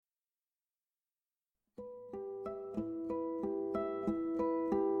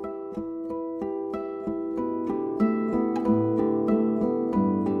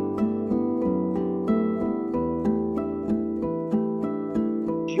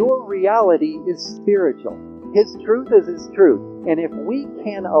your reality is spiritual. His truth is His truth. And if we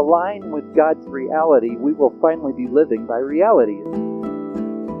can align with God's reality, we will finally be living by reality.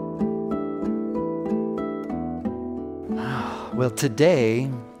 Well,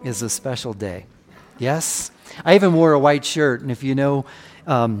 today is a special day. Yes? I even wore a white shirt, and if you know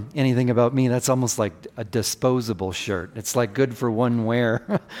anything about me, that's almost like a disposable shirt. It's like good for one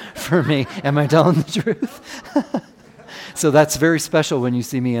wear for me. Am I telling the truth? So that's very special when you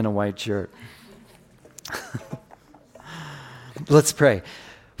see me in a white shirt. Let's pray.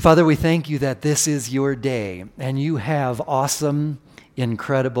 Father, we thank you that this is your day, and you have awesome,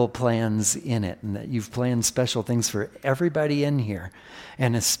 incredible plans in it, and that you've planned special things for everybody in here,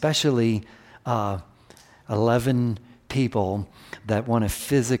 and especially 11 people that want to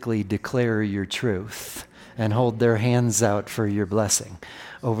physically declare your truth and hold their hands out for your blessing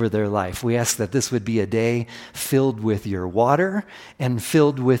over their life. We ask that this would be a day filled with your water and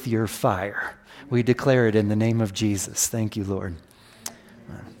filled with your fire. We declare it in the name of Jesus. Thank you, Lord.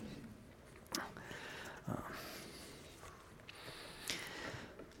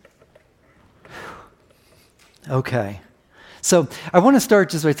 Okay. So I want to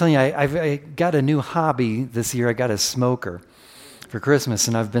start just by telling you, I got a new hobby this year. I got a smoker for Christmas,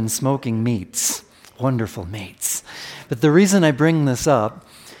 and I've been smoking meats, wonderful meats. But the reason I bring this up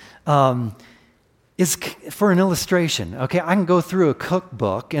is for an illustration. Okay, I can go through a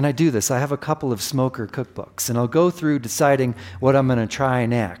cookbook, and I do this. I have a couple of smoker cookbooks, and I'll go through deciding what I'm going to try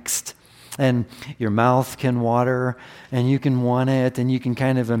next. And your mouth can water, and you can want it, and you can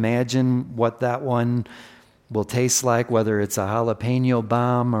kind of imagine what that one will taste like, whether it's a jalapeno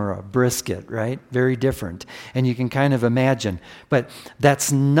bomb or a brisket, right? Very different. And you can kind of imagine. But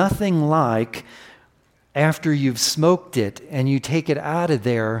that's nothing like after you've smoked it and you take it out of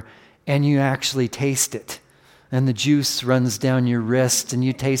there and you actually taste it. And the juice runs down your wrist and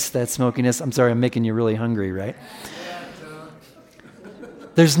you taste that smokiness. I'm sorry, I'm making you really hungry, right?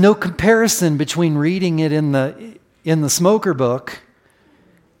 There's no comparison between reading it in the smoker book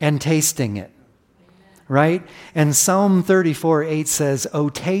and tasting it. Right? And Psalm 34:8 says, "Oh,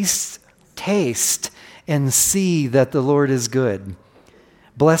 taste and see that the Lord is good.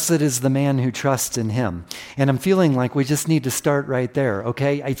 Blessed is the man who trusts in him." And I'm feeling like we just need to start right there,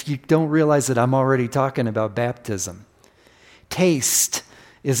 okay? If you don't realize that I'm already talking about baptism. Taste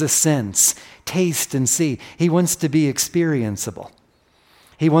is a sense. Taste and see. He wants to be experienceable.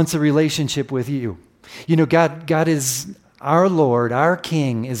 He wants a relationship with you. You know, God is our Lord, our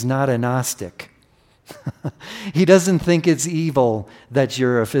King is not a Gnostic. He doesn't think it's evil that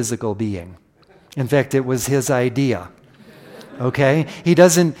you're a physical being. In fact, it was his idea. Okay? He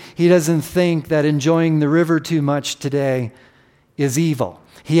doesn't think that enjoying the river too much today is evil.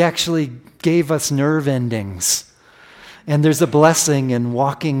 He actually gave us nerve endings. And there's a blessing in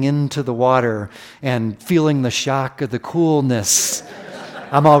walking into the water and feeling the shock of the coolness.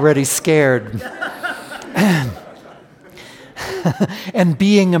 I'm already scared. And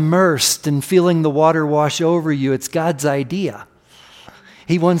being immersed and feeling the water wash over you, it's God's idea.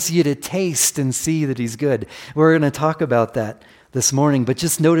 He wants you to taste and see that He's good. We're going to talk about that this morning, but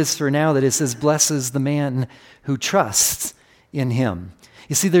just notice for now that it says, "Blesses the man who trusts in Him."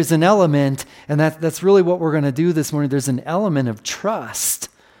 You see, there's an element, and that's really what we're going to do this morning. There's an element of trust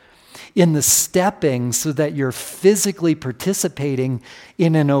in the stepping so that you're physically participating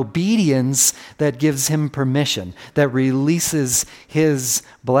in an obedience that gives Him permission, that releases His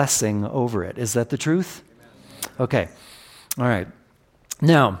blessing over it. Is that the truth? Okay. All right.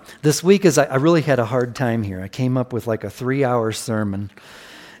 Now, this week I really had a hard time here. I came up with like a 3-hour sermon,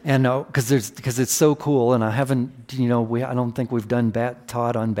 and because it's so cool, and I haven't, I don't think we've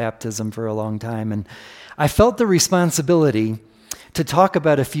taught on baptism for a long time, and I felt the responsibility to talk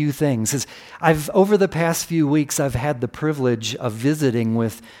about a few things. Over the past few weeks, I've had the privilege of visiting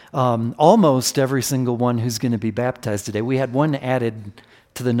with almost every single one who's going to be baptized today. We had one added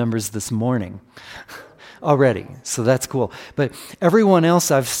to the numbers this morning already, so that's cool. But everyone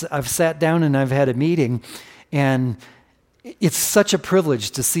else, I've sat down and I've had a meeting, and it's such a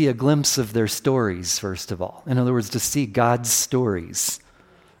privilege to see a glimpse of their stories, first of all. In other words, to see God's stories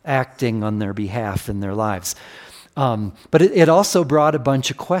acting on their behalf in their lives. But it also brought a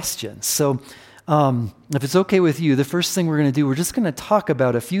bunch of questions. So if it's okay with you, the first thing we're going to do, we're just going to talk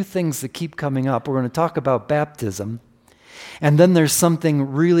about a few things that keep coming up. We're going to talk about baptism. And then there's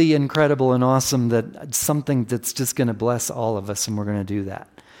something really incredible and awesome, something that's just going to bless all of us, and we're going to do that.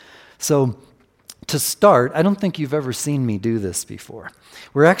 So to start, I don't think you've ever seen me do this before.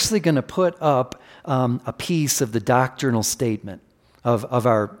 We're actually going to put up a piece of the doctrinal statement of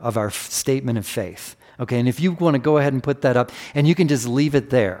our statement of faith. Okay, and if you want to go ahead and put that up, and you can just leave it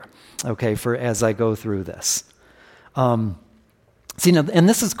there, okay, for as I go through this. See, now, and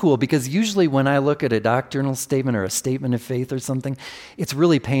this is cool because usually when I look at a doctrinal statement or a statement of faith or something, it's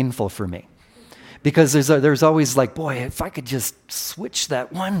really painful for me. Because there's always like, boy, if I could just switch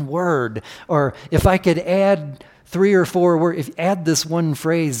that one word, or if I could add 3 or 4 words, add this one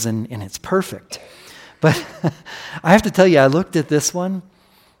phrase and it's perfect. But I have to tell you, I looked at this one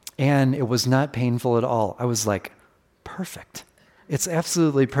and it was not painful at all. I was like, perfect. It's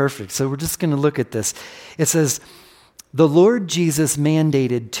absolutely perfect. So we're just going to look at this. It says, the Lord Jesus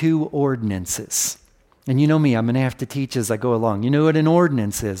mandated 2 ordinances. And you know me, I'm going to have to teach as I go along. You know what an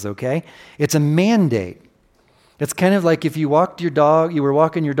ordinance is, okay? It's a mandate. It's kind of like if you were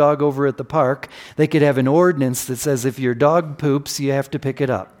walking your dog over at the park, they could have an ordinance that says if your dog poops, you have to pick it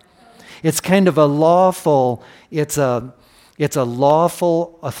up. It's kind of a lawful, it's a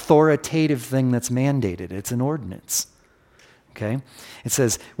lawful, authoritative thing that's mandated. It's an ordinance, okay? It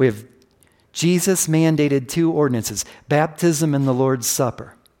says Jesus mandated 2 ordinances, baptism and the Lord's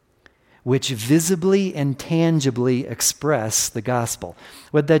Supper, which visibly and tangibly express the gospel.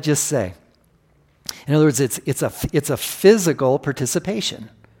 What did that just say? In other words, it's a physical participation,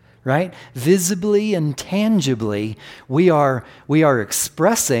 right? Visibly and tangibly, we are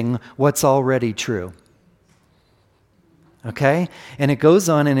expressing what's already true. Okay? And it goes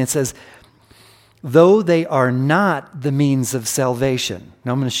on and it says, though they are not the means of salvation.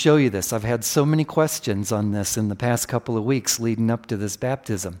 Now I'm going to show you this. I've had so many questions on this in the past couple of weeks leading up to this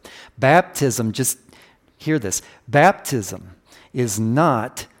baptism. Baptism, just hear this. Baptism is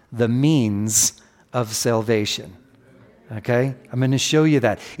not the means of salvation. Okay? I'm going to show you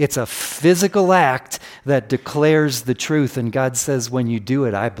that. It's a physical act that declares the truth, and God says when you do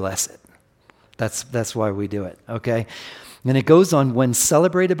it, I bless it. That's why we do it. Okay? And it goes on, when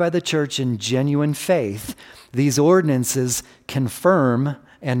celebrated by the church in genuine faith, these ordinances confirm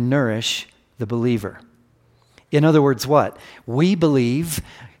and nourish the believer. In other words, what? We believe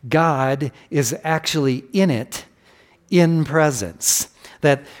God is actually in it, in presence.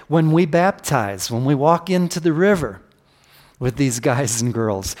 That when we baptize, when we walk into the river with these guys and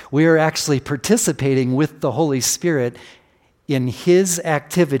girls, we are actually participating with the Holy Spirit in His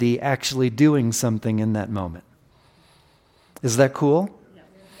activity, actually doing something in that moment. Is that cool?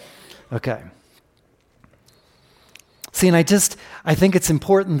 Okay. See, and I think it's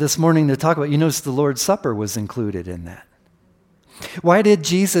important this morning to talk about, you notice the Lord's Supper was included in that. Why did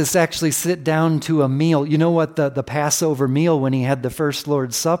Jesus actually sit down to a meal? You know what the Passover meal when he had the first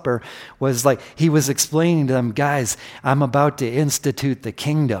Lord's Supper was like? He was explaining to them, guys, I'm about to institute the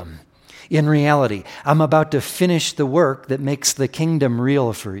kingdom. In reality, I'm about to finish the work that makes the kingdom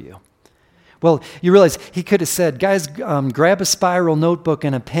real for you. Well, you realize he could have said, guys, grab a spiral notebook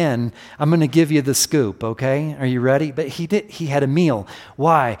and a pen. I'm going to give you the scoop, okay? Are you ready? But he had a meal.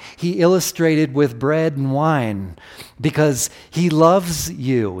 Why? He illustrated with bread and wine because he loves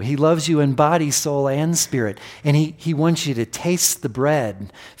you. He loves you in body, soul, and spirit. And he wants you to taste the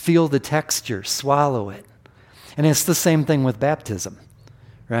bread, feel the texture, swallow it. And it's the same thing with baptism,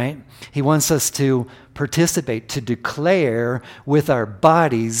 right? He wants us to participate, to declare with our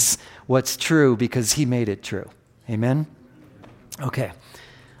bodies what's true because he made it true. Amen? Okay.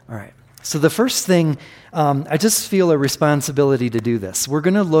 All right. So the first thing, I just feel a responsibility to do this. We're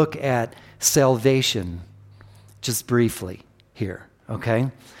going to look at salvation just briefly here,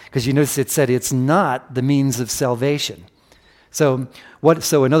 okay? Because you notice it said it's not the means of salvation. So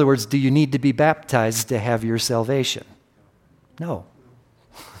in other words, do you need to be baptized to have your salvation? No.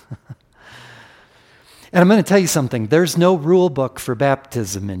 And I'm going to tell you something. There's no rule book for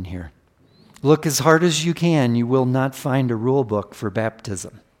baptism in here. Look as hard as you can, you will not find a rule book for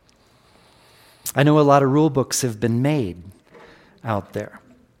baptism. I know a lot of rule books have been made out there,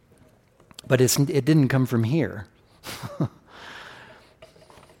 but it didn't come from here.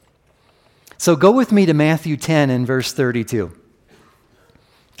 So go with me to Matthew 10 and verse 32.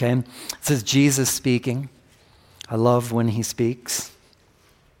 Okay? It says Jesus speaking. I love when he speaks.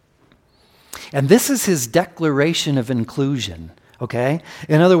 And this is his declaration of inclusion, okay?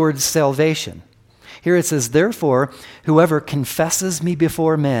 In other words, salvation. Here it says, therefore, whoever confesses me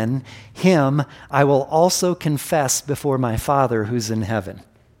before men, him I will also confess before my Father who's in heaven.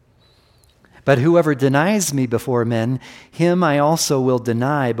 But whoever denies me before men, him I also will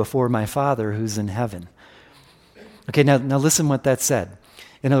deny before my Father who's in heaven. Okay, now listen what that said.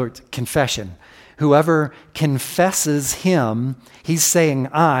 In other words, confession. Whoever confesses him, he's saying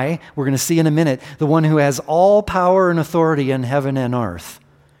we're going to see in a minute, the one who has all power and authority in heaven and earth,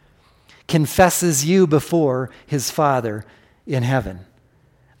 confesses you before his Father in heaven.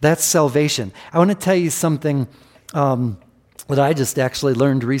 That's salvation. I want to tell you something that I just actually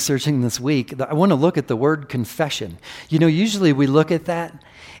learned researching this week. I want to look at the word confession. Usually we look at that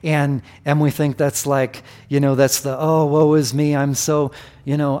and we think that's like, that's the, oh, woe is me. I'm so,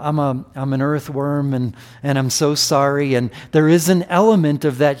 I'm an earthworm and I'm so sorry. And there is an element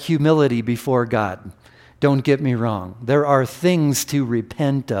of that humility before God. Don't get me wrong. There are things to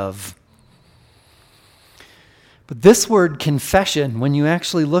repent of. But this word confession, when you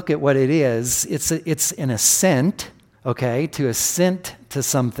actually look at what it is, it's an assent, okay, to assent to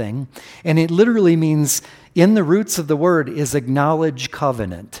something. And it literally means, in the roots of the word, is acknowledge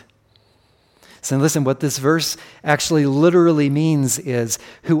covenant. So listen, what this verse actually literally means is,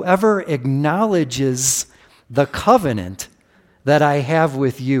 whoever acknowledges the covenant that I have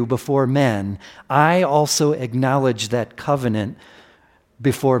with you before men, I also acknowledge that covenant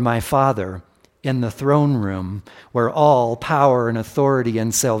before my Father in the throne room, where all power and authority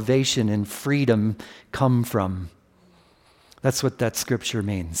and salvation and freedom come from. That's what that scripture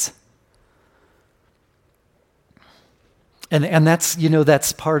means. And that's,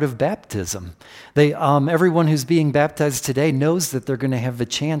 that's part of baptism. Everyone who's being baptized today knows that they're going to have a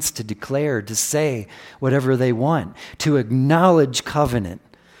chance to declare, to say whatever they want, to acknowledge covenant,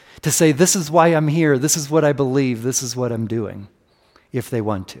 to say, this is why I'm here, this is what I believe, this is what I'm doing, if they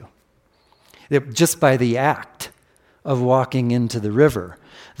want to. Just by the act of walking into the river,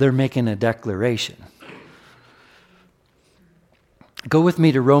 they're making a declaration. Go with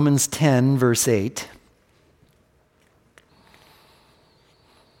me to Romans 10, verse 8.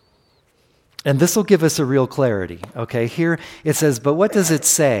 And this will give us a real clarity, okay? Here it says, but what does it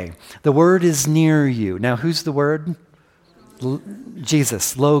say? The word is near you. Now, who's the word?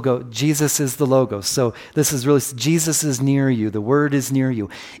 Jesus, logo. Jesus is the logos. So this is really, Jesus is near you. The word is near you,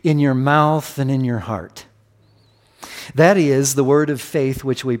 in your mouth and in your heart. That is the word of faith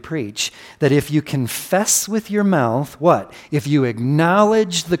which we preach, that if you confess with your mouth, what? If you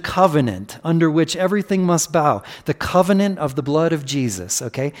acknowledge the covenant under which everything must bow, the covenant of the blood of Jesus,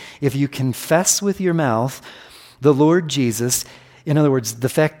 okay? If you confess with your mouth the Lord Jesus, in other words, the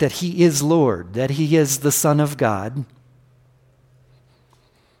fact that he is Lord, that he is the Son of God,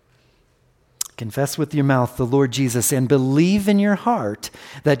 confess with your mouth the Lord Jesus and believe in your heart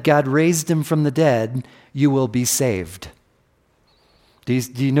that God raised him from the dead, you will be saved. Do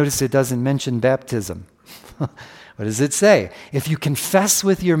you notice it doesn't mention baptism? What does it say? If you confess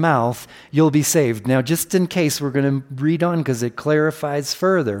with your mouth, you'll be saved. Now, just in case, we're going to read on because it clarifies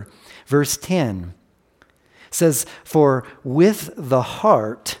further. Verse 10 says, for with the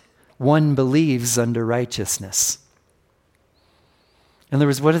heart one believes unto righteousness. In other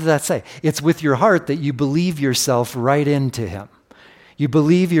words, what does that say? It's with your heart that you believe yourself right into him. You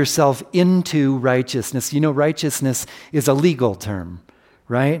believe yourself into righteousness. Righteousness is a legal term,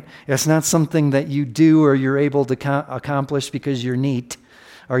 right? It's not something that you do or you're able to accomplish because you're neat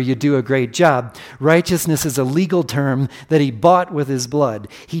or you do a great job. Righteousness is a legal term that he bought with his blood.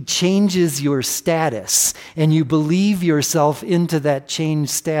 He changes your status, and you believe yourself into that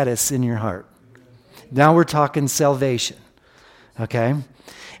changed status in your heart. Now we're talking salvation. Okay?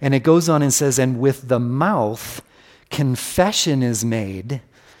 And it goes on and says, and with the mouth, confession is made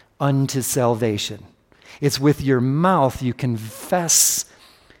unto salvation. It's with your mouth you confess,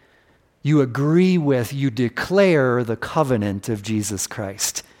 you agree with, you declare the covenant of Jesus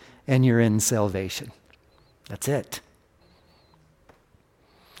Christ, and you're in salvation. That's it.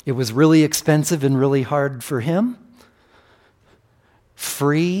 It was really expensive and really hard for him,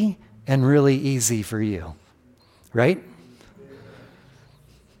 free and really easy for you, right?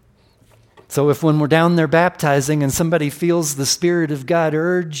 So if when we're down there baptizing and somebody feels the Spirit of God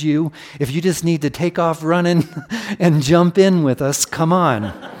urge you, if you just need to take off running and jump in with us, come on.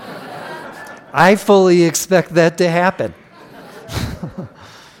 I fully expect that to happen.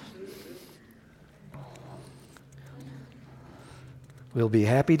 We'll be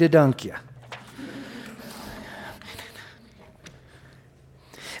happy to dunk you.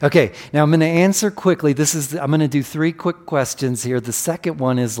 Okay, now I'm going to answer quickly. I'm going to do 3 quick questions here. The second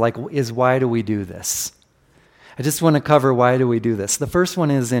one is why do we do this? I just want to cover why do we do this. The first one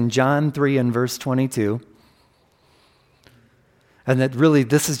is in John 3 and verse 22. And that really,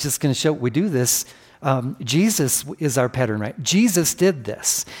 this is just going to show we do this. Jesus is our pattern, right? Jesus did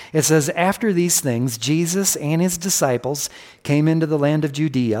this. It says, after these things, Jesus and his disciples came into the land of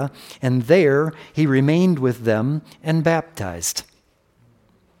Judea, and there he remained with them and baptized.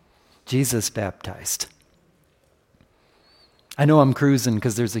 Jesus baptized. I know I'm cruising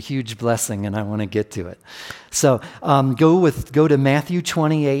because there's a huge blessing and I want to get to it. So go to Matthew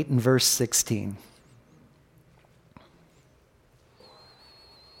 28 and verse 16.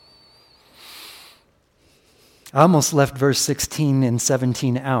 I almost left verse 16 and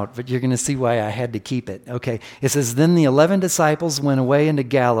 17 out, but you're going to see why I had to keep it. Okay, it says, "Then the 11 disciples went away into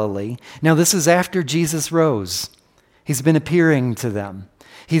Galilee." Now this is after Jesus rose. He's been appearing to them.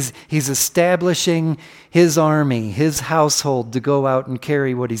 He's establishing his army, his household to go out and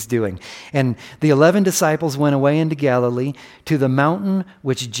carry what he's doing. And the 11 disciples went away into Galilee to the mountain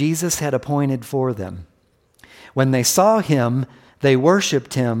which Jesus had appointed for them. When they saw him, they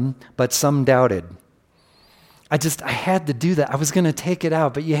worshiped him, but some doubted. I had to do that. I was going to take it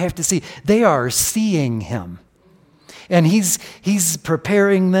out, but you have to see, they are seeing him. And he's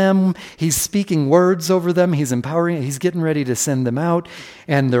preparing them. He's speaking words over them. He's empowering. He's getting ready to send them out,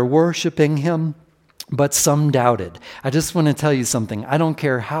 and they're worshiping him. But some doubted. I just want to tell you something. I don't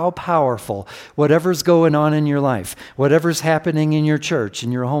care how powerful, whatever's going on in your life, whatever's happening in your church,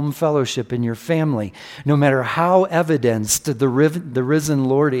 in your home fellowship, in your family, no matter how evidenced the risen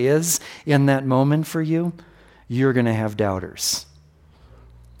Lord is in that moment for you, you're going to have doubters.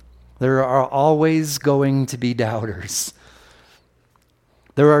 There are always going to be doubters.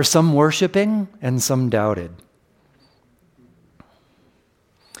 There are some worshiping and some doubted.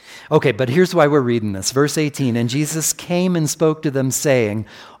 Okay, but here's why we're reading this. Verse 18, "And Jesus came and spoke to them, saying,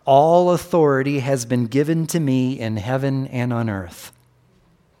 'All authority has been given to me in heaven and on earth.'"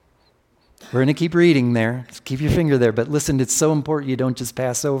 We're going to keep reading there. Just keep your finger there. But listen, it's so important you don't just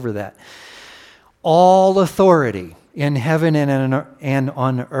pass over that. All authority in heaven and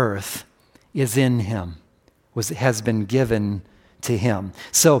on earth is in him, has been given to him.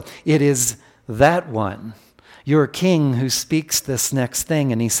 So it is that one, your King, who speaks this next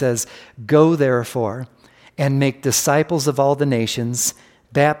thing, and he says, "Go therefore and make disciples of all the nations,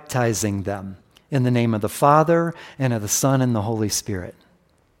 baptizing them in the name of the Father and of the Son and the Holy Spirit,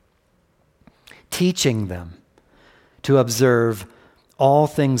 teaching them to observe all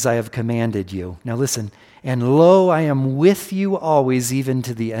things I have commanded you." Now listen, "And lo, I am with you always, even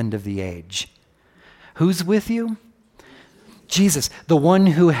to the end of the age." Who's with you? Jesus, the one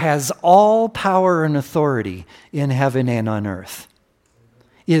who has all power and authority in heaven and on earth,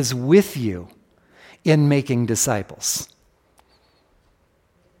 is with you in making disciples.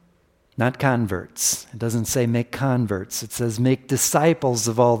 Not converts. It doesn't say make converts. It says make disciples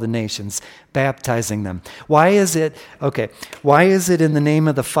of all the nations, baptizing them. Why is it in the name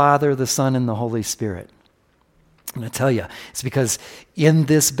of the Father, the Son, and the Holy Spirit? I'm going to tell you, it's because in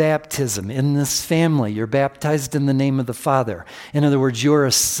this baptism, in this family, you're baptized in the name of the Father. In other words, you're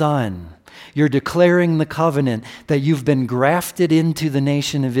a son. You're declaring the covenant that you've been grafted into the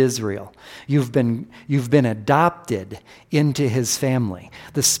nation of Israel. You've been adopted into his family.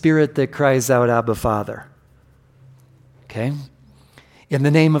 The Spirit that cries out, "Abba, Father." Okay? In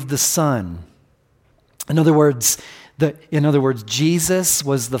the name of the Son. In other words, Jesus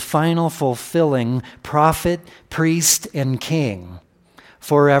was the final fulfilling prophet, priest, and king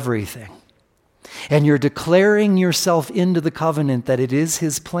for everything. And you're declaring yourself into the covenant that it is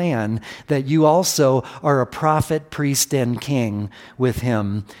his plan that you also are a prophet, priest, and king with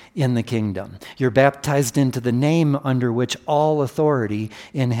him in the kingdom. You're baptized into the name under which all authority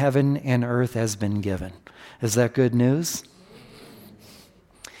in heaven and earth has been given. Is that good news?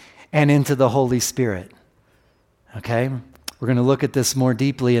 And into the Holy Spirit. Okay? We're going to look at this more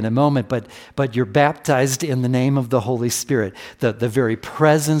deeply in a moment, but you're baptized in the name of the Holy Spirit, the very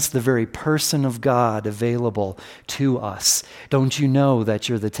presence, the very person of God available to us. Don't you know that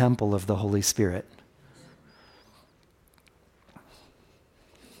you're the temple of the Holy Spirit?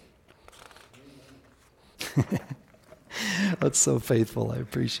 That's so faithful. I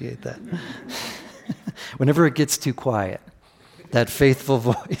appreciate that. Whenever it gets too quiet, that faithful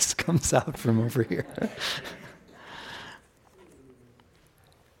voice comes out from over here.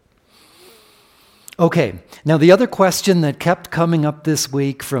 Okay, now the other question that kept coming up this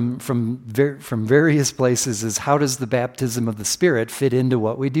week from various places is, how does the baptism of the Spirit fit into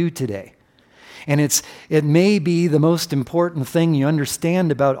what we do today? And it may be the most important thing you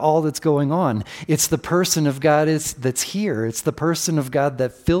understand about all that's going on. It's the person of God that's here. It's the person of God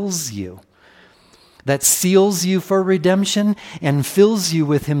that fills you, that seals you for redemption and fills you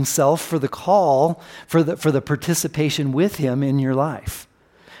with himself for the call, for the participation with him in your life.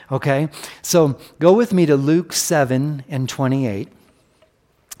 Okay, so go with me to Luke 7 and 28,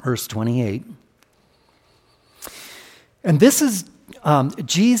 verse 28. And this is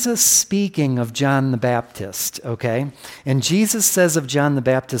Jesus speaking of John the Baptist, okay? And Jesus says of John the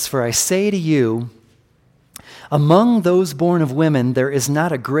Baptist, "For I say to you, among those born of women, there is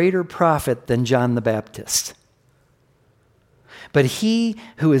not a greater prophet than John the Baptist. But he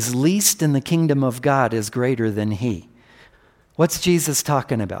who is least in the kingdom of God is greater than he." What's Jesus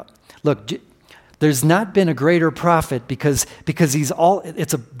talking about? Look, There's not been a greater prophet because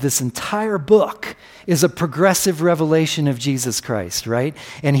this entire book is a progressive revelation of Jesus Christ, right?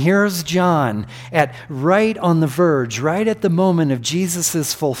 And here's John right on the verge, right at the moment of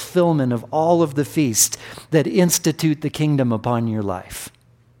Jesus' fulfillment of all of the feasts that institute the kingdom upon your life.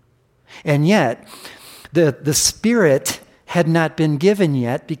 And yet, the Spirit had not been given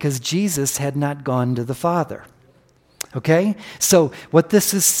yet because Jesus had not gone to the Father. Okay? So what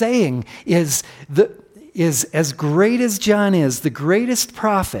this is saying is as great as John is, the greatest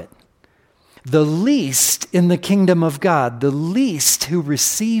prophet, the least in the kingdom of God, the least who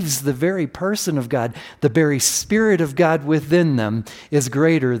receives the very person of God, the very Spirit of God within them, is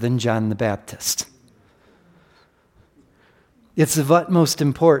greater than John the Baptist. It's of utmost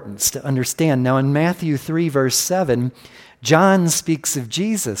importance to understand. Now in Matthew 3, verse 7, John speaks of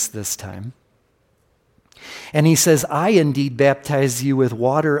Jesus this time. And he says, I indeed baptize you with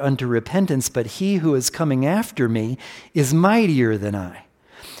water unto repentance, but he who is coming after me is mightier than I,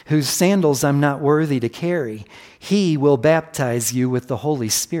 whose sandals I'm not worthy to carry. He will baptize you with the Holy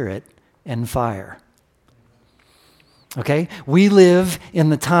Spirit and fire. Okay? We live in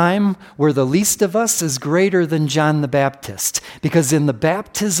the time where the least of us is greater than John the Baptist. Because in the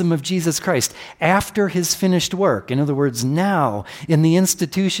baptism of Jesus Christ, after his finished work, in other words, now, in the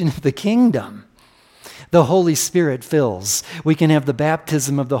institution of the kingdom, the Holy Spirit fills. We can have the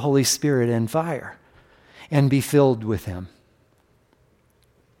baptism of the Holy Spirit and fire and be filled with him.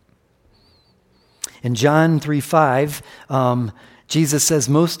 In John 3:5, Jesus says,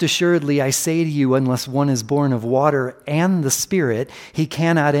 most assuredly I say to you, unless one is born of water and the Spirit, he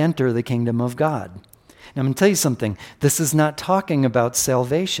cannot enter the kingdom of God. Now I'm going to tell you something. This is not talking about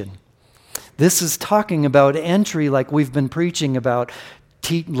salvation. This is talking about entry like we've been preaching about,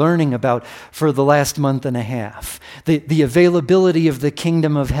 learning about for the last month and a half. The availability of the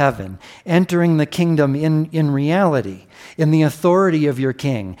kingdom of heaven, entering the kingdom in reality, in the authority of your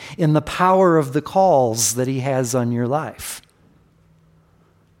king, in the power of the calls that he has on your life.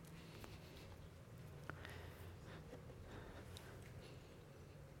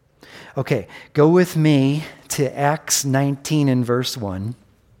 Okay, go with me to Acts 19 and verse 1.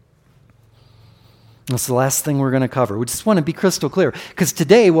 That's the last thing we're going to cover. We just want to be crystal clear. Because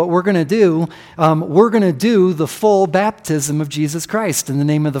today what we're going to do the full baptism of Jesus Christ in the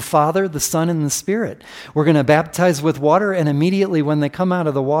name of the Father, the Son, and the Spirit. We're going to baptize with water, and immediately when they come out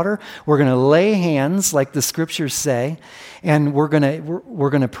of the water, we're going to lay hands like the Scriptures say, and we're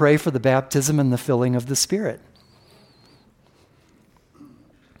going to pray for the baptism and the filling of the Spirit.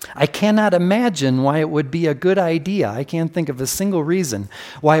 I cannot imagine why it would be a good idea. I can't think of a single reason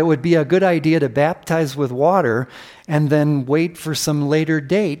why it would be a good idea to baptize with water and then wait for some later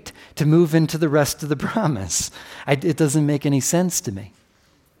date to move into the rest of the promise. It doesn't make any sense to me.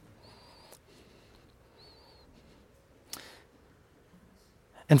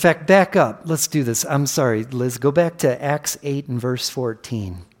 In fact, back up. Let's do this. I'm sorry, Liz. Go back to Acts 8 and verse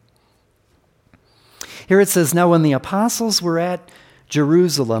 14. Here it says, now when the apostles were at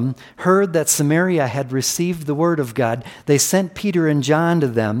Jerusalem, heard that Samaria had received the word of God, they sent Peter and John to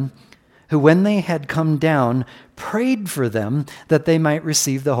them, who when they had come down, prayed for them that they might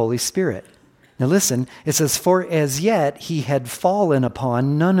receive the Holy Spirit. Now listen, it says, for as yet he had fallen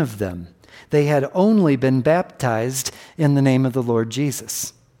upon none of them. They had only been baptized in the name of the Lord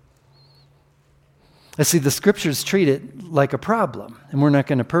Jesus. See, the Scriptures treat it like a problem, and we're not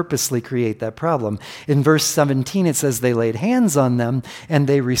going to purposely create that problem. In verse 17, it says they laid hands on them, and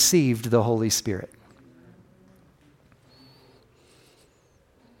they received the Holy Spirit.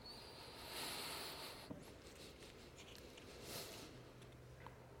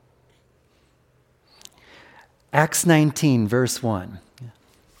 Acts 19, verse 1.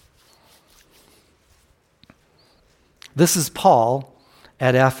 This is Paul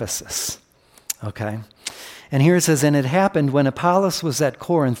at Ephesus. Okay? And here it says, and it happened when Apollos was at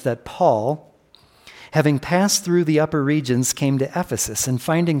Corinth that Paul, having passed through the upper regions, came to Ephesus. And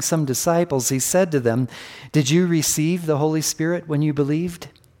finding some disciples, he said to them, did you receive the Holy Spirit when you believed?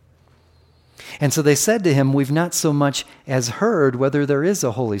 And so they said to him, we've not so much as heard whether there is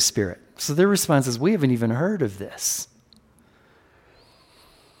a Holy Spirit. So their response is, we haven't even heard of this.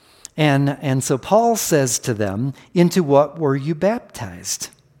 And so Paul says to them, into what were you baptized?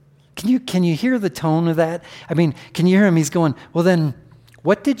 Can you hear the tone of that? I mean, can you hear him? He's going, well then,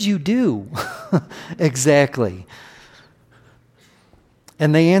 what did you do? Exactly.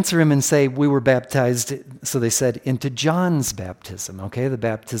 And they answer him and say, we were baptized, so they said, into John's baptism, okay? The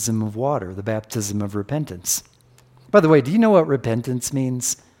baptism of water, the baptism of repentance. By the way, do you know what repentance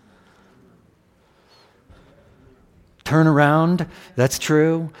means? Turn around, that's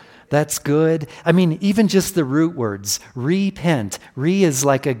true. That's good. I mean, even just the root words, repent. Re is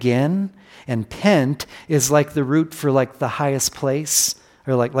like again, and pent is like the root for like the highest place,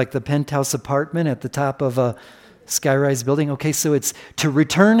 or like the penthouse apartment at the top of a skyrise building. Okay, so it's to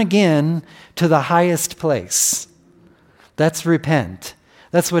return again to the highest place. That's repent.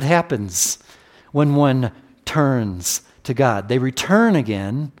 That's what happens when one turns to God. They return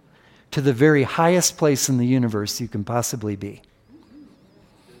again to the very highest place in the universe you can possibly be.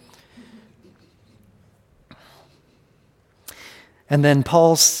 And then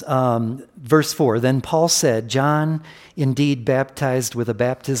Paul's, verse 4, then Paul said, John indeed baptized with a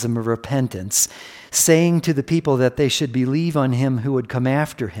baptism of repentance, saying to the people that they should believe on him who would come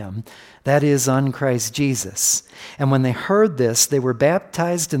after him, that is, on Christ Jesus. And when they heard this, they were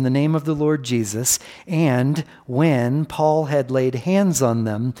baptized in the name of the Lord Jesus, and when Paul had laid hands on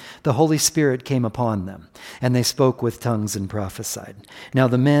them, the Holy Spirit came upon them, and they spoke with tongues and prophesied. Now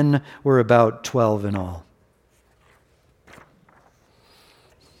the men were about 12 in all.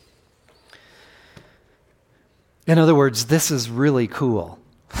 In other words, this is really cool.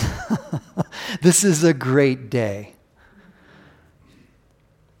 This is a great day.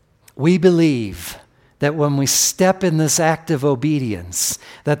 We believe that when we step in this act of obedience,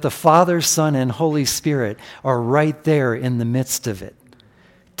 that the Father, Son, and Holy Spirit are right there in the midst of it,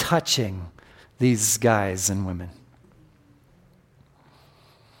 touching these guys and women.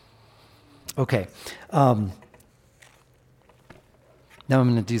 Okay. Now I'm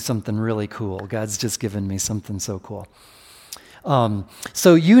going to do something really cool. God's just given me something so cool.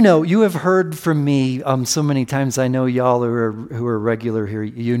 So you have heard from me so many times. I know y'all who are regular here,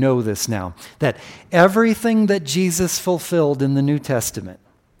 you know this now, that everything that Jesus fulfilled in the New Testament,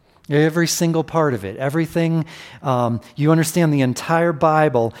 every single part of it, everything, you understand the entire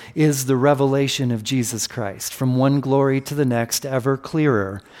Bible is the revelation of Jesus Christ, from one glory to the next, ever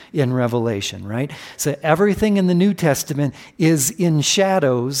clearer in Revelation, right? So everything in the New Testament is in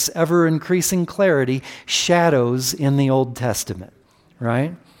shadows, ever increasing clarity, shadows in the Old Testament,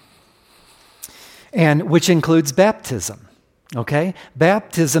 right? And which includes baptism. Okay?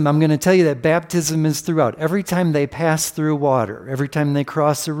 Baptism, I'm going to tell you that baptism is throughout. Every time they pass through water, every time they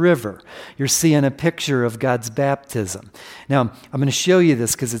cross a river, you're seeing a picture of God's baptism. Now, I'm going to show you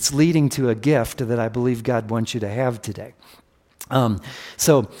this because it's leading to a gift that I believe God wants you to have today.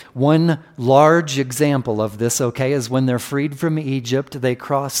 So one large example of this, okay, is when they're freed from Egypt, they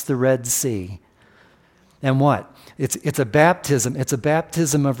cross the Red Sea. And what? It's a baptism. It's a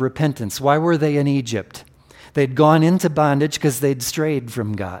baptism of repentance. Why were they in Egypt? They'd gone into bondage because they'd strayed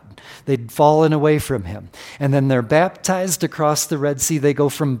from God. They'd fallen away from him. And then they're baptized across the Red Sea. They go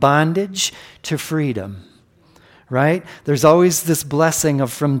from bondage to freedom, right? There's always this blessing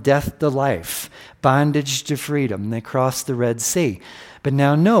of from death to life, bondage to freedom. They cross the Red Sea. But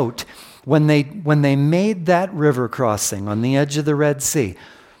now note, when they made that river crossing on the edge of the Red Sea,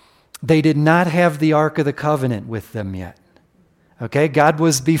 they did not have the Ark of the Covenant with them yet. Okay, God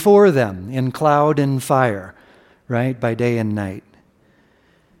was before them in cloud and fire, right, by day and night.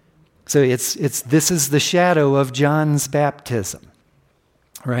 So this is the shadow of John's baptism,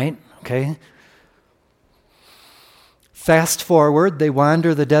 right? Okay. Fast forward, they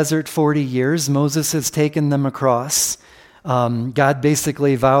wander the desert 40 years. Moses has taken them across. God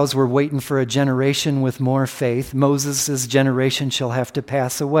basically vows we're waiting for a generation with more faith. Moses' generation shall have to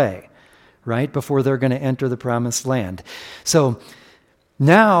pass away, right, before they're going to enter the promised land. So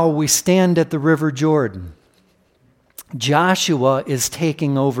now we stand at the River Jordan. Joshua is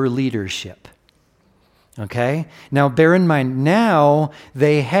taking over leadership. Okay? Now bear in mind, now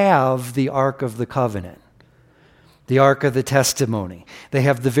they have the Ark of the Covenant, the Ark of the Testimony. They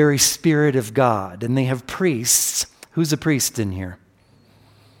have the very Spirit of God, and they have priests. Who's a priest in here?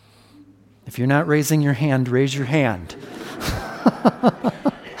 If you're not raising your hand, raise your hand.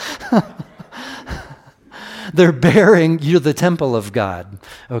 They're bearing, you're the temple of God,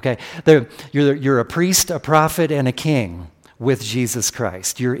 okay? You're a priest, a prophet, and a king with Jesus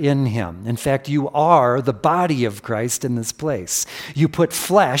Christ. You're in him. In fact, you are the body of Christ in this place. You put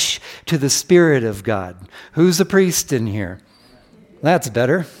flesh to the Spirit of God. Who's a priest in here? That's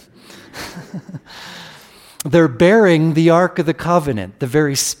better. They're bearing the Ark of the Covenant, the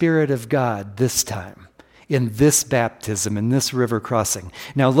very Spirit of God this time, in this baptism, in this river crossing.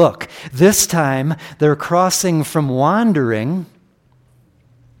 Now look, this time they're crossing from wandering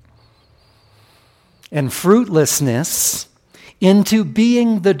and fruitlessness into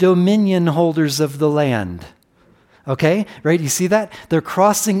being the dominion holders of the land. Okay, right? You see that? They're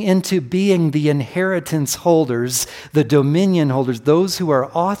crossing into being the inheritance holders, the dominion holders, those who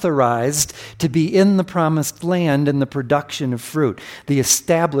are authorized to be in the promised land and the production of fruit, the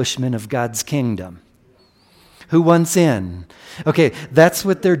establishment of God's kingdom. Who wants in? Okay, that's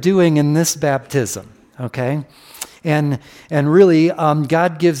what they're doing in this baptism, okay? And really,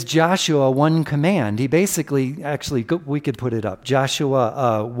 God gives Joshua one command. He basically, we could put it up.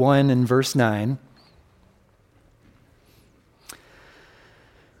 Joshua 1 and verse 9.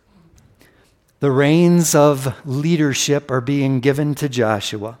 The reins of leadership are being given to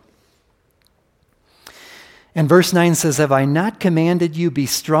Joshua. And verse 9 says, "Have I not commanded you, be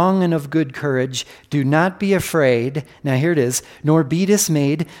strong and of good courage, do not be afraid," now here it is, "nor be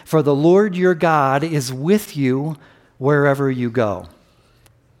dismayed, for the Lord your God is with you wherever you go."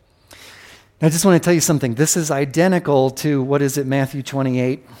 Now, I just want to tell you something. This is identical to, Matthew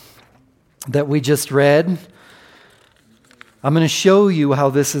 28 that we just read. I'm going to show you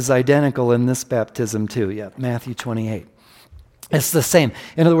how this is identical in this baptism too. Yeah, Matthew 28. It's the same.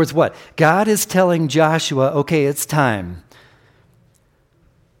 In other words, what? God is telling Joshua, okay, it's time.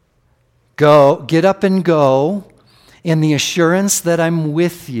 Go, get up and go in the assurance that I'm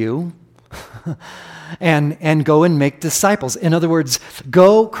with you and go and make disciples. In other words,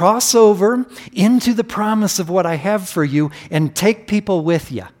 go cross over into the promise of what I have for you and take people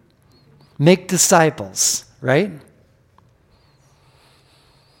with you. Make disciples, right?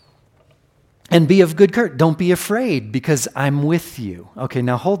 And be of good courage. Don't be afraid because I'm with you. Okay,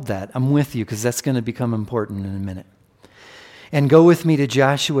 now hold that. I'm with you because that's going to become important in a minute. And go with me to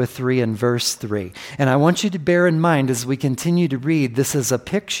Joshua 3 and verse 3. And I want you to bear in mind as we continue to read, this is a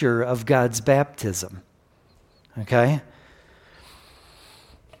picture of God's baptism. Okay?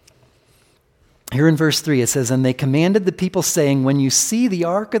 Here in verse 3 it says, "And they commanded the people, saying, when you see the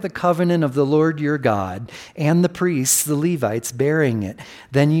ark of the covenant of the Lord your God, and the priests, the Levites, bearing it,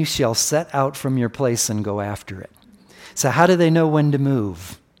 then you shall set out from your place and go after it." So how do they know when to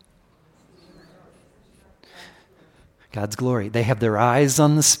move? God's glory. They have their eyes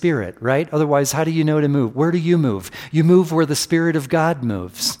on the Spirit, right? Otherwise, how do you know to move? Where do you move? You move where the Spirit of God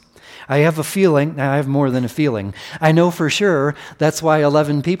moves. I have a feeling, now I have more than a feeling, I know for sure that's why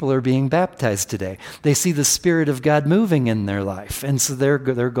 11 people are being baptized today. They see the Spirit of God moving in their life, and so they're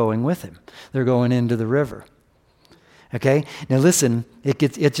going with Him. They're going into the river. Okay? Now listen,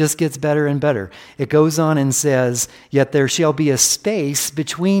 it just gets better and better. It goes on and says, "Yet there shall be a space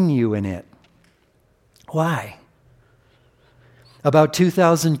between you and it." Why? "About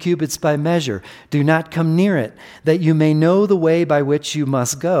 2,000 cubits by measure. Do not come near it, that you may know the way by which you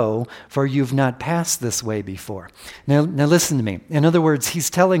must go, for you've not passed this way before." Now listen to me. In other words,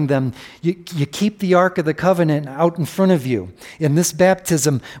 he's telling them, you keep the Ark of the Covenant out in front of you. In this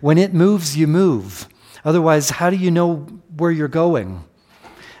baptism, when it moves, you move. Otherwise, how do you know where you're going?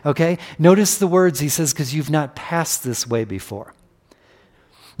 Okay? Notice the words he says, because you've not passed this way before.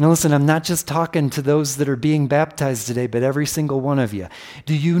 Now listen, I'm not just talking to those that are being baptized today, but every single one of you.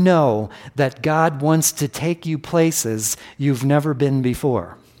 Do you know that God wants to take you places you've never been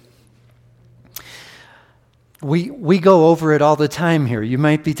before? We go over it all the time here. You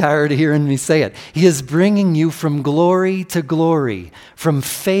might be tired of hearing me say it. He is bringing you from glory to glory, from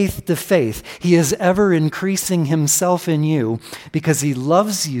faith to faith. He is ever increasing himself in you because he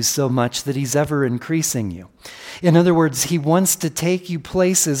loves you so much that he's ever increasing you. In other words, he wants to take you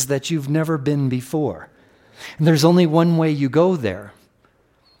places that you've never been before. And there's only one way you go there.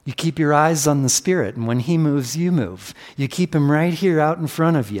 You keep your eyes on the Spirit, and when he moves, you move. You keep him right here out in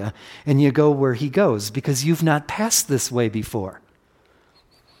front of you, and you go where he goes, because you've not passed this way before.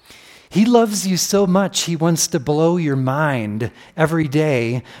 He loves you so much, he wants to blow your mind every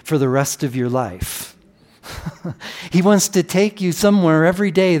day for the rest of your life. He wants to take you somewhere every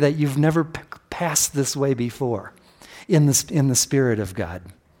day that you've never passed this way before, in the Spirit of God.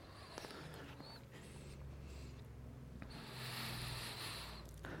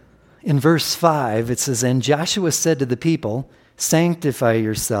 In verse 5, it says, "And Joshua said to the people, sanctify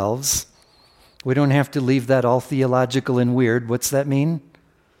yourselves." We don't have to leave that all theological and weird. What's that mean?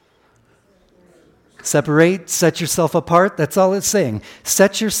 Separate, set yourself apart. That's all it's saying.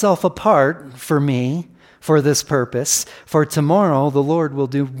 Set yourself apart for me, for this purpose, for tomorrow the Lord will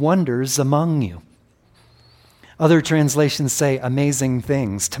do wonders among you. Other translations say amazing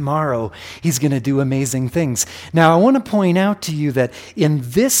things. Tomorrow, he's going to do amazing things. Now, I want to point out to you that in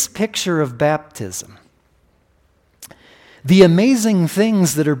this picture of baptism, the amazing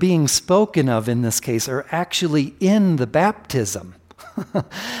things that are being spoken of in this case are actually in the baptism.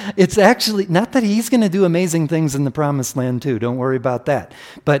 It's actually, not that he's going to do amazing things in the promised land too, don't worry about that.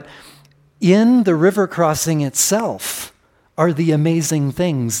 But in the river crossing itself are the amazing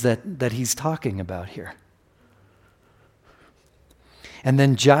things that he's talking about here. And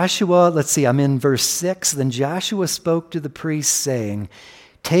then Joshua, let's see, I'm in verse 6. Then Joshua spoke to the priests, saying,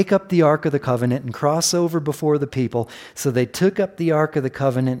 take up the Ark of the Covenant and cross over before the people. So they took up the Ark of the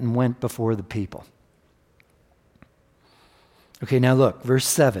Covenant and went before the people. Okay, now look, verse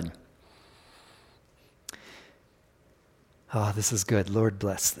 7. Oh, this is good. Lord,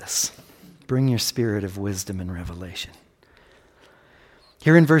 bless this. Bring your spirit of wisdom and revelation.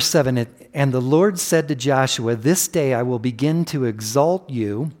 Here in verse 7, and the Lord said to Joshua, this day I will begin to exalt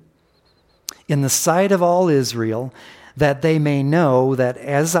you in the sight of all Israel, that they may know that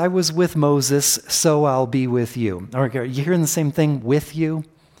as I was with Moses, so I'll be with you. All right, are you hearing the same thing, with you?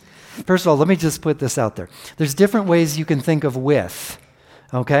 First of all, let me just put this out there. There's different ways you can think of with,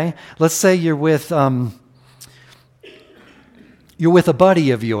 okay? Let's say you're with a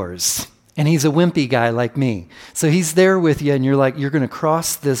buddy of yours, and he's a wimpy guy like me. So he's there with you, and you're like, you're going to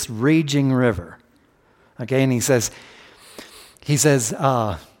cross this raging river, okay? And he says,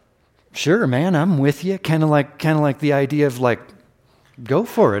 sure, man, I'm with you. Kind of like the idea of like, go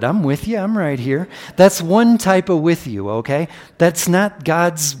for it. I'm with you. I'm right here. That's one type of with you, okay? That's not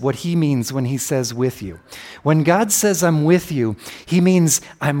what he means when he says with you. When God says I'm with you, he means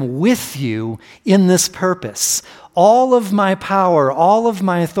I'm with you in this purpose. All of my power, all of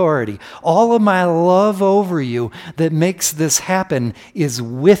my authority, all of my love over you that makes this happen is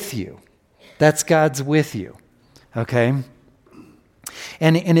with you. That's God's with you, okay?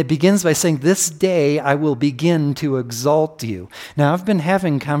 And it begins by saying, this day I will begin to exalt you. Now, I've been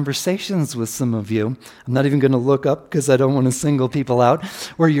having conversations with some of you. I'm not even going to look up because I don't want to single people out,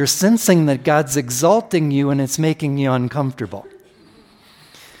 where you're sensing that God's exalting you and it's making you uncomfortable.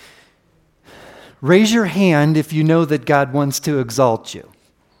 Raise your hand if you know that God wants to exalt you.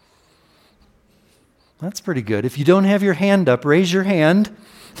 That's pretty good. If you don't have your hand up, raise your hand.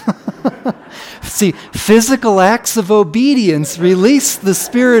 See, physical acts of obedience release the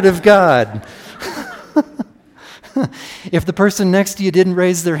Spirit of God. If the person next to you didn't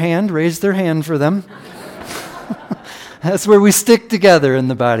raise their hand, raise their hand for them. That's where we stick together in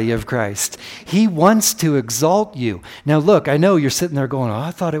the body of Christ. He wants to exalt you. Now look, I know you're sitting there going,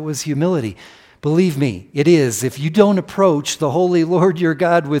 I thought it was humility. Believe me, it is. If you don't approach the Holy Lord your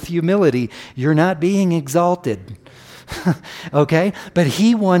God with humility, you're not being exalted. Okay? But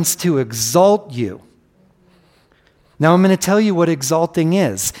he wants to exalt you. Now I'm going to tell you what exalting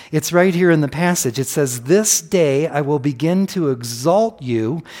is. It's right here in the passage. It says, this day I will begin to exalt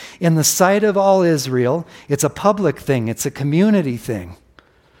you in the sight of all Israel. It's a public thing. It's a community thing.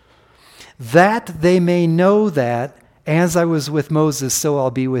 That they may know that as I was with Moses, so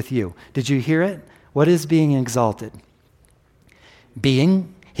I'll be with you. Did you hear it? What is being exalted?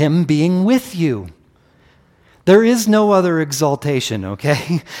 Him being with you. There is no other exaltation,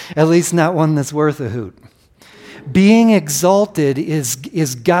 okay? At least not one that's worth a hoot. Being exalted is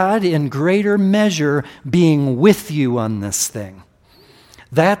God in greater measure being with you on this thing.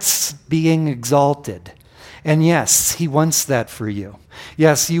 That's being exalted. And yes, he wants that for you.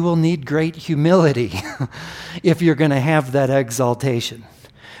 Yes, you will need great humility if you're going to have that exaltation.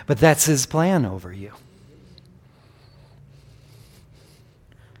 But that's his plan over you.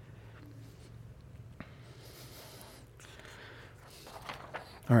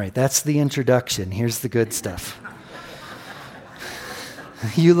 All right, that's the introduction. Here's the good stuff.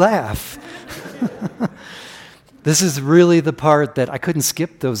 You laugh. This is really the part that I couldn't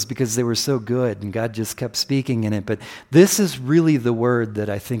skip those because they were so good and God just kept speaking in it. But this is really the word that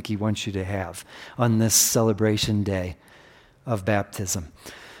I think he wants you to have on this celebration day of baptism.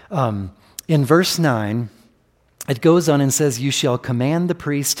 In verse 9, it goes on and says, you shall command the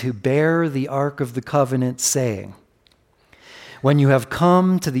priest who bear the ark of the covenant, saying, when you have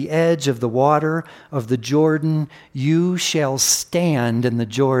come to the edge of the water of the Jordan, you shall stand in the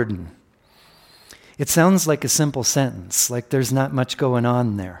Jordan. It sounds like a simple sentence, like there's not much going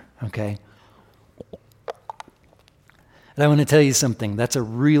on there, okay? And I want to tell you something. That's a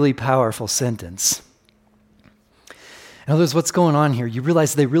really powerful sentence. In other words, what's going on here? You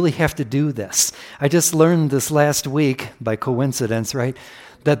realize they really have to do this. I just learned this last week, by coincidence, right?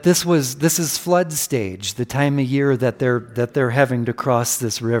 That this is flood stage, the time of year that they're having to cross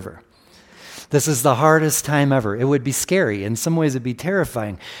this river. This is the hardest time ever. It would be scary. In some ways, it'd be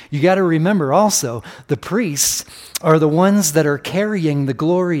terrifying. You got to remember also, the priests are the ones that are carrying the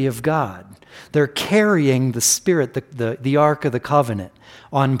glory of God. They're carrying the Spirit, the Ark of the Covenant,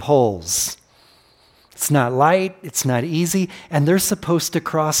 on poles. It's not light, it's not easy, and they're supposed to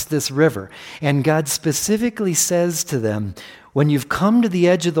cross this river. And God specifically says to them, When you've come to the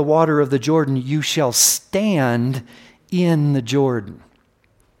edge of the water of the Jordan, you shall stand in the Jordan.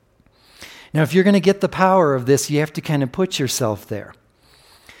 Now, if you're going to get the power of this, you have to kind of put yourself there.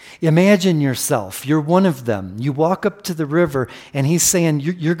 Imagine yourself. You're one of them. You walk up to the river, and he's saying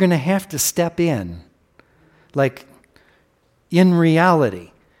you're going to have to step in. Like, in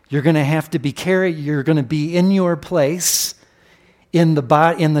reality, you're going to have to be carried. You're going to be in your place, in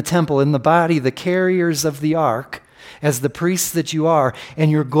the temple, in the body, the carriers of the ark, as the priests that you are,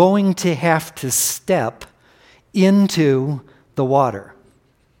 and you're going to have to step into the water.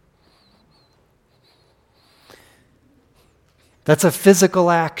 That's a physical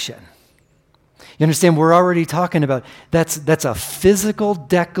action. You understand? We're already talking about that's a physical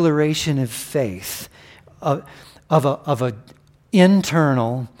declaration of faith, of an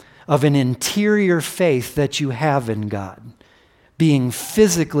interior faith that you have in God, being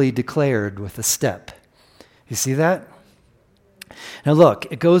physically declared with a step. You see that? Now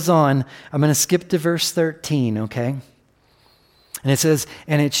look, it goes on. I'm going to skip to verse 13, okay? And it says,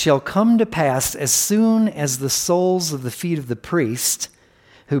 "And it shall come to pass as soon as the soles of the feet of the priest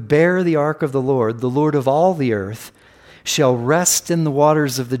who bear the ark of the Lord of all the earth, shall rest in the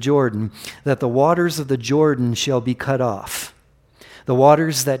waters of the Jordan, that the waters of the Jordan shall be cut off, the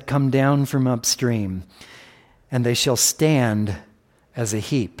waters that come down from upstream, and they shall stand as a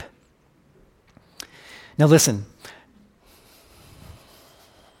heap." Now listen,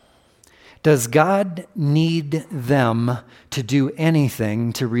 does God need them to do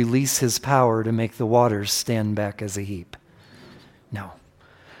anything to release his power to make the waters stand back as a heap? No.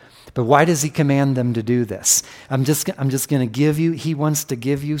 But why does he command them to do this? I'm just going to give you, he wants to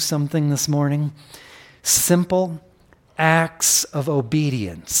give you something this morning. Simple acts of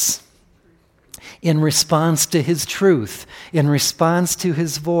obedience in response to his truth, in response to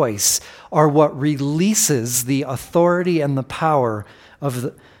his voice, are what releases the authority and the power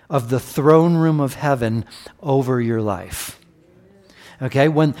of the throne room of heaven over your life. Okay,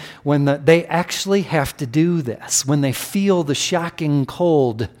 when they actually have to do this, when they feel the shocking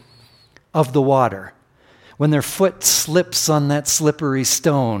cold of the water, when their foot slips on that slippery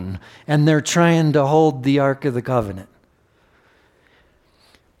stone and they're trying to hold the Ark of the Covenant.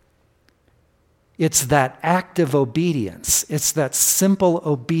 It's that act of obedience. It's that simple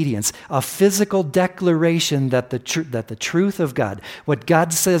obedience, a physical declaration that the truth of God, what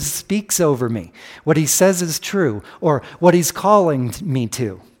God says speaks over me, what he says is true, or what he's calling me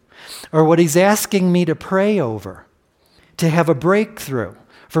to, or what he's asking me to pray over, to have a breakthrough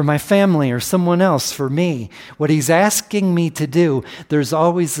for my family or someone else, for me. What he's asking me to do, there's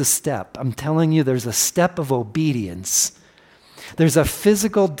always a step. I'm telling you, there's a step of obedience. There's a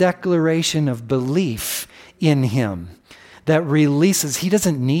physical declaration of belief in him that releases. He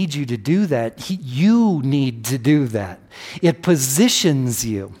doesn't need you to do that. You need to do that. It positions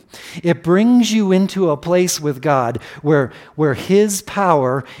you. It brings you into a place with God where his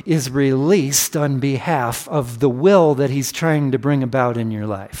power is released on behalf of the will that he's trying to bring about in your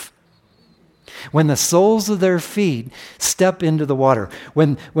life. When the soles of their feet step into the water,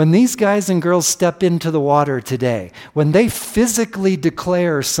 when these guys and girls step into the water today, when they physically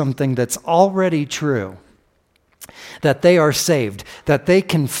declare something that's already true, that they are saved, that they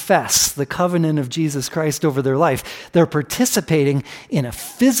confess the covenant of Jesus Christ over their life, they're participating in a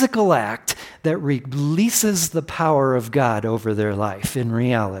physical act that releases the power of God over their life in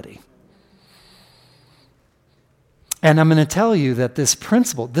reality. And I'm going to tell you that this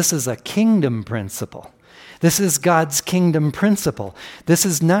principle, this is a kingdom principle. This is God's kingdom principle. This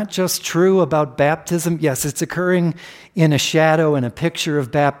is not just true about baptism. Yes, it's occurring in a shadow and a picture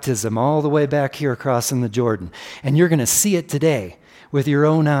of baptism all the way back here crossing the Jordan. And you're going to see it today with your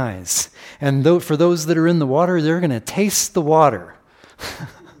own eyes. And for those that are in the water, they're going to taste the water.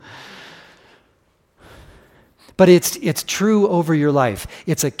 But it's true over your life.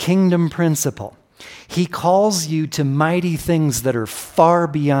 It's a kingdom principle. He calls you to mighty things that are far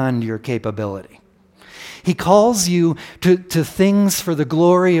beyond your capability. He calls you to things for the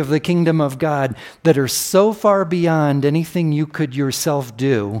glory of the kingdom of God that are so far beyond anything you could yourself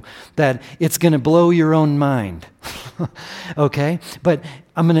do that it's going to blow your own mind. Okay? But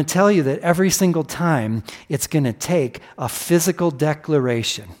I'm going to tell you that every single time it's going to take a physical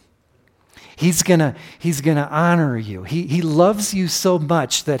declaration. He's going to honor you. He loves you so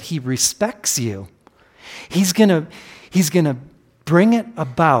much that he respects you. He's going to bring it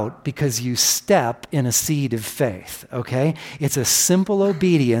about because you step in a seed of faith, okay? It's a simple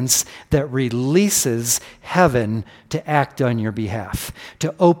obedience that releases heaven to act on your behalf,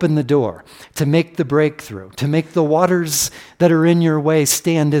 to open the door, to make the breakthrough, to make the waters that are in your way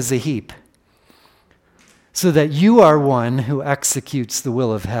stand as a heap. so that you are one who executes the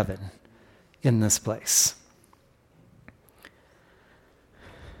will of heaven in this place.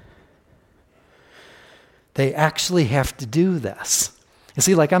 They actually have to do this. You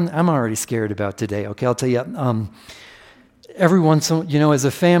see, like I'm already scared about today. Okay, I'll tell you. Every once in, as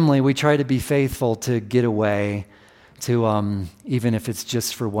a family, we try to be faithful to get away, to even if it's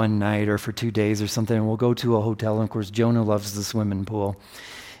just for one night or for 2 days or something. And we'll go to a hotel. And of course, Jonah loves the swimming pool,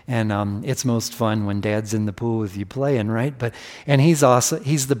 and it's most fun when Dad's in the pool with you playing, right? And he's awesome.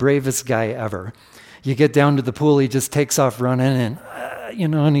 He's the bravest guy ever. You get down to the pool, he just takes off running,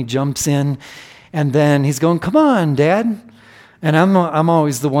 and and he jumps in. And then he's going, "Come on, Dad." And I'm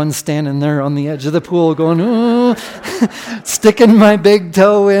always the one standing there on the edge of the pool going, "Oh," sticking my big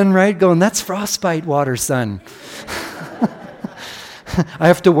toe in, right? Going, "That's frostbite water, son." I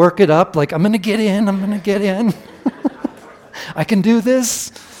have to work it up, like, I'm going to get in. I can do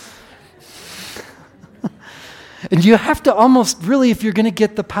this. And you have to almost, really, if you're going to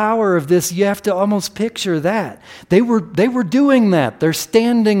get the power of this, you have to almost picture that. They were doing that. They're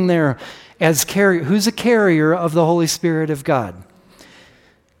standing there as carrier. Who's a carrier of the Holy Spirit of God?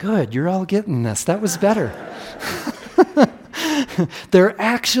 Good, you're all getting this. That was better. They're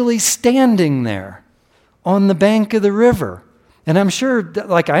actually standing there on the bank of the river. And I'm sure,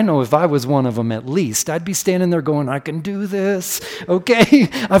 like, I know if I was one of them at least, I'd be standing there going, "I can do this. Okay,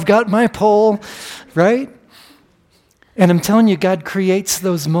 I've got my pole," right? And I'm telling you, God creates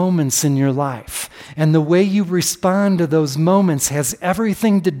those moments in your life. And the way you respond to those moments has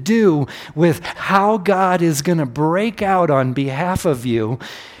everything to do with how God is going to break out on behalf of you,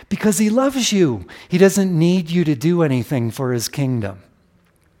 because He loves you. He doesn't need you to do anything for His kingdom.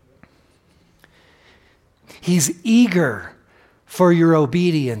 He's eager for your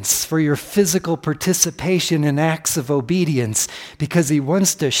obedience, for your physical participation in acts of obedience, because He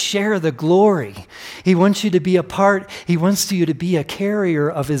wants to share the glory. He wants you to be a part. He wants you to be a carrier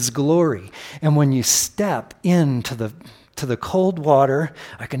of His glory. And when you step into the cold water,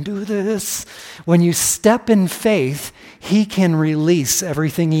 I can do this. When you step in faith, He can release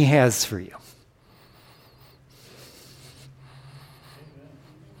everything He has for you.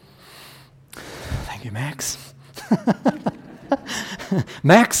 Thank you, Max.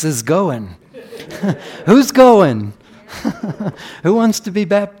 Max is going. Who's going? Who wants to be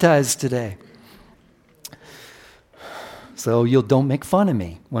baptized today? So you don't make fun of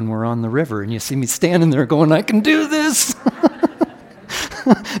me when we're on the river and you see me standing there going, "I can do this."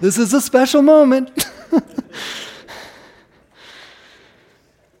 This is a special moment.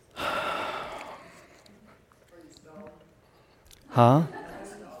 Huh?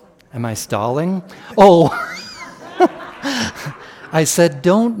 Am I stalling? Oh. I said,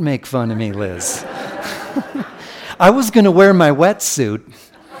 "Don't make fun of me, Liz." I was going to wear my wetsuit,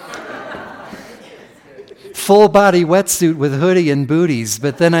 full body wetsuit with hoodie and booties,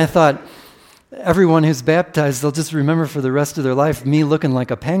 but then I thought, everyone who's baptized, they'll just remember for the rest of their life me looking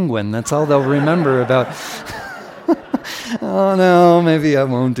like a penguin. That's all they'll remember about. Oh no, maybe I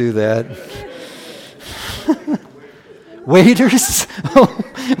won't do that. Waiters?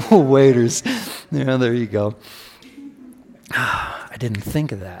 Oh, waiters. Yeah, there you go. I didn't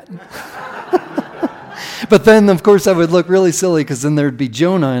think of that. But then, of course, I would look really silly, because then there'd be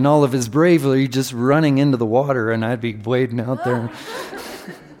Jonah and all of his bravery just running into the water, and I'd be wading out there.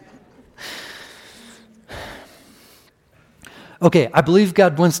 Okay, I believe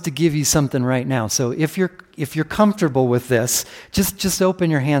God wants to give you something right now. So if you're comfortable with this, just open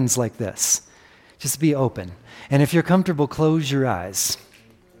your hands like this. Just be open. And if you're comfortable, close your eyes.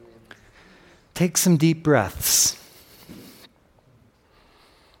 Take some deep breaths.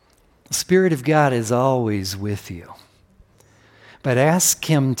 The Spirit of God is always with you. But ask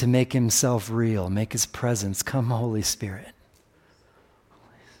Him to make Himself real, make His presence. Come, Holy Spirit.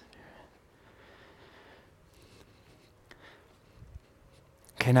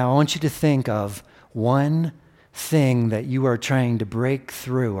 Okay, now I want you to think of one thing that you are trying to break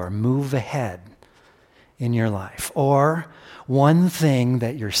through or move ahead in your life, or one thing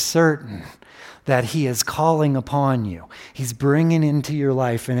that you're certain that He is calling upon you. He's bringing into your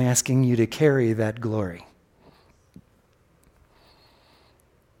life and asking you to carry that glory.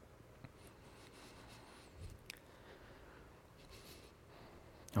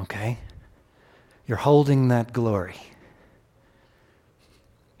 Okay? You're holding that glory.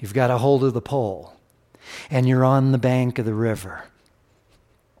 You've got a hold of the pole, and you're on the bank of the river.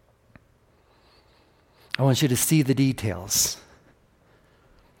 I want you to see the details.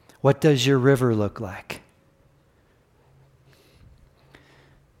 What does your river look like?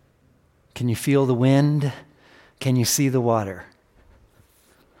 Can you feel the wind? Can you see the water?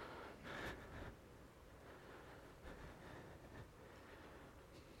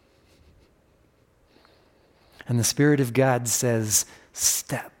 And the Spirit of God says,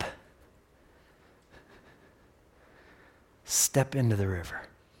 step. Step into the river.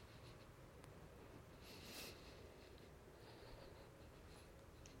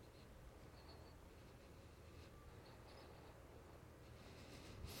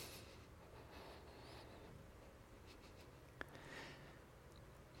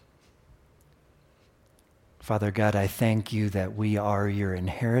 Father God, I thank you that we are your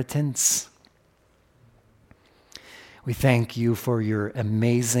inheritance. We thank you for your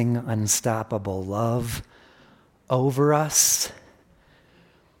amazing, unstoppable love over us.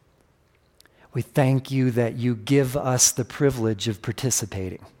 We thank you that you give us the privilege of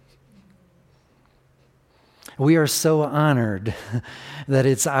participating. We are so honored that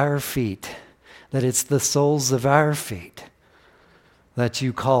it's our feet, that it's the soles of our feet that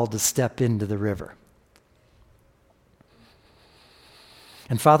you call to step into the river.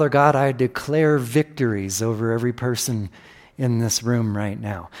 And Father God, I declare victories over every person in this room right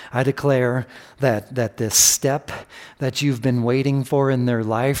now. I declare that this step that you've been waiting for in their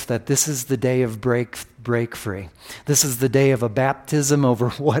life, that this is the day of break free. This is the day of a baptism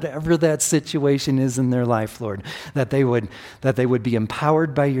over whatever that situation is in their life, Lord. That they would be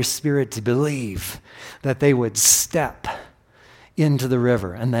empowered by your Spirit to believe, that they would step into the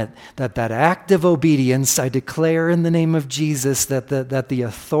river, and that act of obedience, I declare in the name of Jesus that the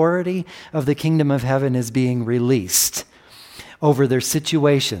authority of the kingdom of heaven is being released over their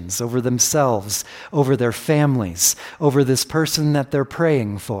situations, over themselves, over their families, over this person that they're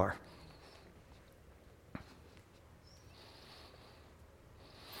praying for.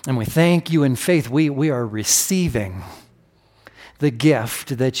 And we thank you in faith. We are receiving the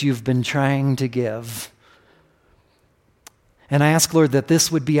gift that you've been trying to give. And I ask, Lord, that this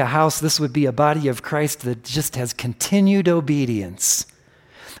would be a house, this would be a body of Christ that just has continued obedience.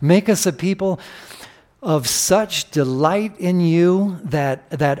 Make us a people of such delight in you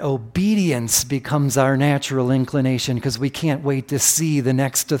that obedience becomes our natural inclination, because we can't wait to see the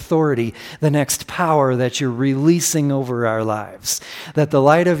next authority, the next power that you're releasing over our lives. That the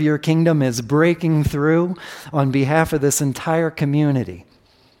light of your kingdom is breaking through on behalf of this entire community.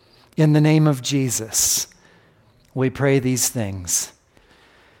 In the name of Jesus, we pray these things.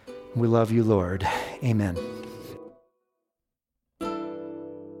 We love you, Lord. Amen.